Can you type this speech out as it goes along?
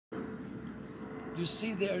You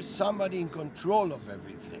see, there's somebody in control of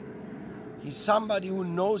everything. He's somebody who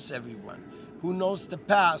knows everyone, who knows the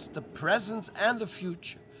past, the present, and the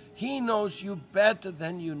future. He knows you better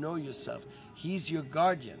than you know yourself. He's your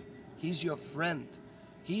guardian. He's your friend.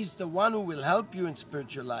 He's the one who will help you in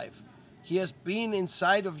spiritual life. He has been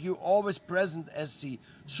inside of you, always present as the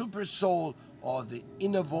super soul or the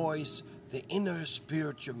inner voice, the inner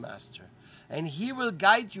spiritual master. And he will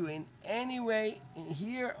guide you in any way,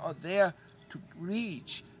 here or there, to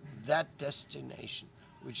reach that destination,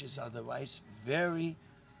 which is otherwise very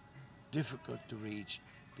difficult to reach,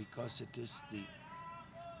 because it is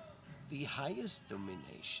the highest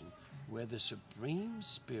domination, where the Supreme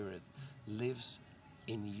Spirit lives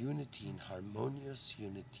in unity, in harmonious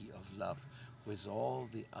unity of love with all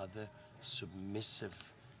the other submissive,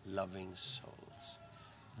 loving souls.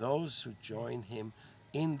 Those who join him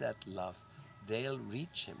in that love, they'll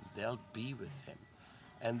reach him, they'll be with him.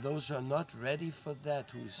 And those who are not ready for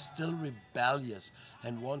that, who are still rebellious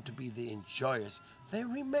and want to be the enjoyers, they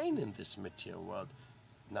remain in this material world.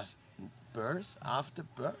 Birth after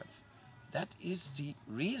birth. That is the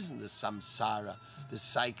reason the samsara, the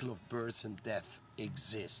cycle of birth and death,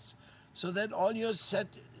 exists. So that all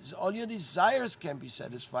your desires can be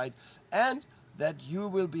satisfied, and that you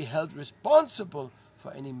will be held responsible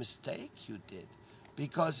for any mistake you did.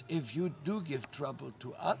 Because if you do give trouble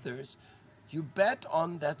to others, you bet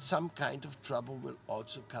on that some kind of trouble will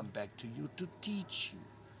also come back to you to teach you.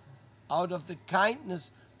 Out of the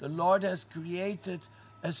kindness, the Lord has created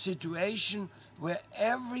a situation where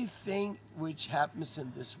everything which happens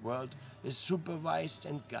in this world is supervised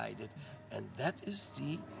and guided. And that is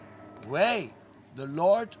the way the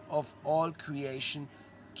Lord of all creation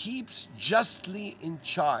keeps justly in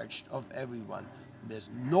charge of everyone. There's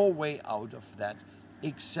no way out of that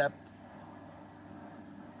except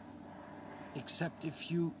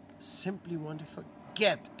if you simply want to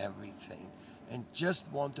forget everything and just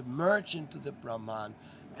want to merge into the Brahman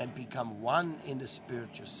and become one in the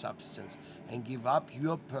spiritual substance and give up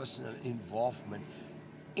your personal involvement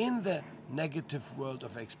in the negative world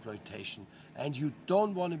of exploitation, and you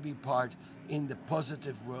don't want to be part in the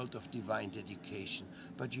positive world of divine dedication,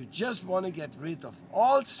 but you just want to get rid of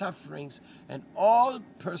all sufferings and all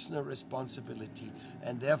personal responsibility,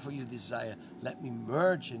 and therefore you desire, let me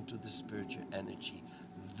merge into the spiritual energy.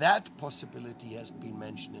 That possibility has been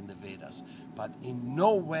mentioned in the Vedas, but in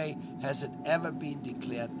no way has it ever been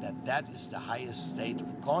declared that that is the highest state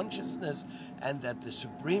of consciousness and that the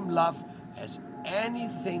Supreme Love has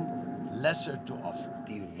anything lesser to offer.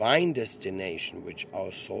 Divine destination which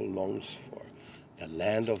our soul longs for, the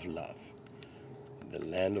land of love, the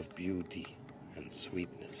land of beauty and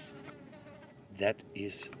sweetness, that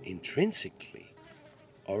is intrinsically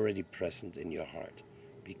already present in your heart,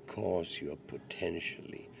 because you are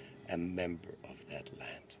potentially a member of that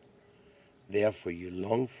land. Therefore you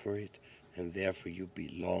long for it, and therefore you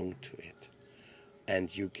belong to it.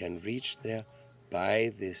 And you can reach there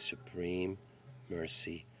by the supreme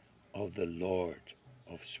mercy of the Lord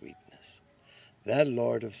of sweetness. That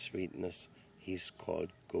Lord of sweetness, he's called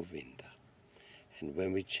Govinda. And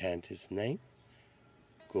when we chant his name,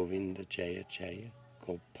 Govinda Jaya Jaya,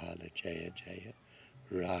 Gopala Jaya Jaya,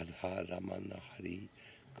 Radha Ramana Hari,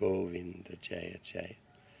 Govinda Jaya Jaya,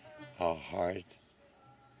 our heart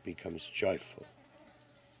becomes joyful,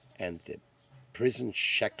 and the prison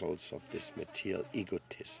shackles of this material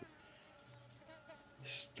egotism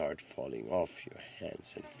start falling off your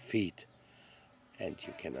hands and feet, and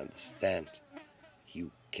you can understand you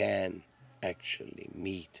can actually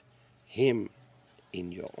meet him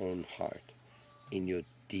in your own heart, in your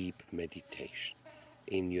deep meditation,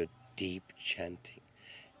 in your deep chanting,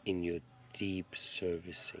 in your deep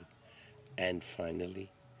servicing, and finally,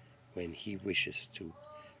 when he wishes to,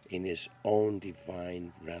 in his own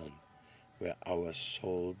divine realm, where our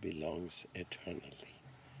soul belongs eternally,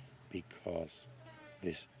 because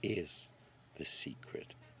this is the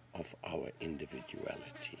secret of our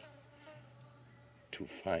individuality, to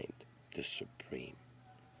find the Supreme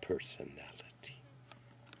Personality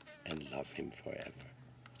and love him forever,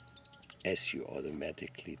 as you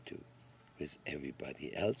automatically do with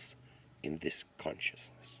everybody else in this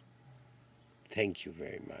consciousness. Thank you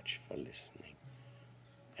very much for listening,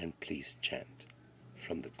 and please chant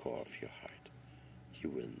from the core of your heart. You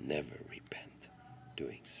will never repent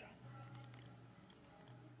doing so.